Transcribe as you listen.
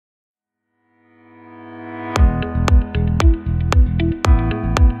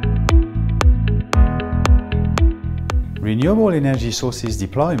Renewable energy sources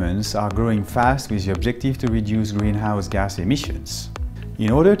deployments are growing fast with the objective to reduce greenhouse gas emissions.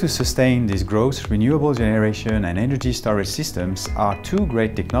 In order to sustain this growth, renewable generation and energy storage systems are two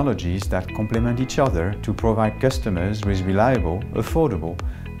great technologies that complement each other to provide customers with reliable, affordable,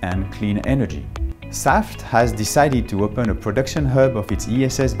 and clean energy. Saft has decided to open a production hub of its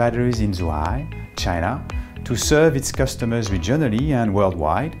ESS batteries in Zhuhai, China, to serve its customers regionally and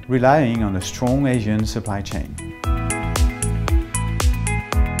worldwide, relying on a strong Asian supply chain.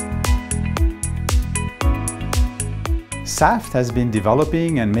 Saft has been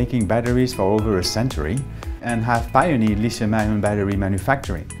developing and making batteries for over a century and have pioneered lithium-ion battery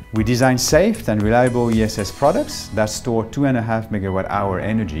manufacturing. We design safe and reliable ESS products that store 2.5 MWh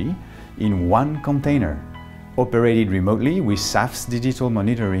energy in one container, operated remotely with Saft's digital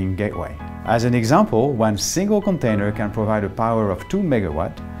monitoring gateway. As an example, one single container can provide a power of 2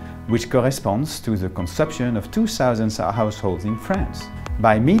 MW, which corresponds to the consumption of 2,000 households in France.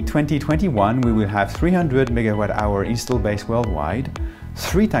 By mid-2021, we will have 300 MWh installed base worldwide,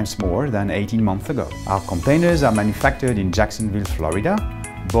 3 times more than 18 months ago. Our containers are manufactured in Jacksonville, Florida,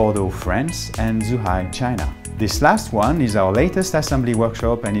 Bordeaux, France, and Zhuhai, China. This last one is our latest assembly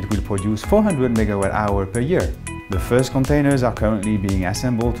workshop and it will produce 400 MWh per year. The first containers are currently being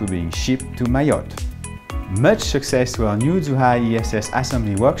assembled to being shipped to Mayotte. Much success to our new Zhuhai ESS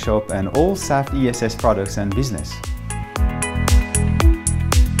assembly workshop and all Saft ESS products and business.